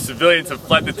civilians have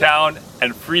fled the town,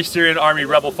 and Free Syrian Army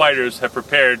rebel fighters have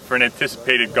prepared for an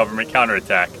anticipated government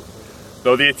counterattack.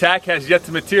 Though the attack has yet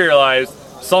to materialize,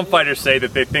 some fighters say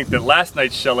that they think that last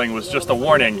night's shelling was just a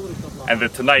warning, and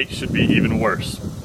that tonight should be even worse.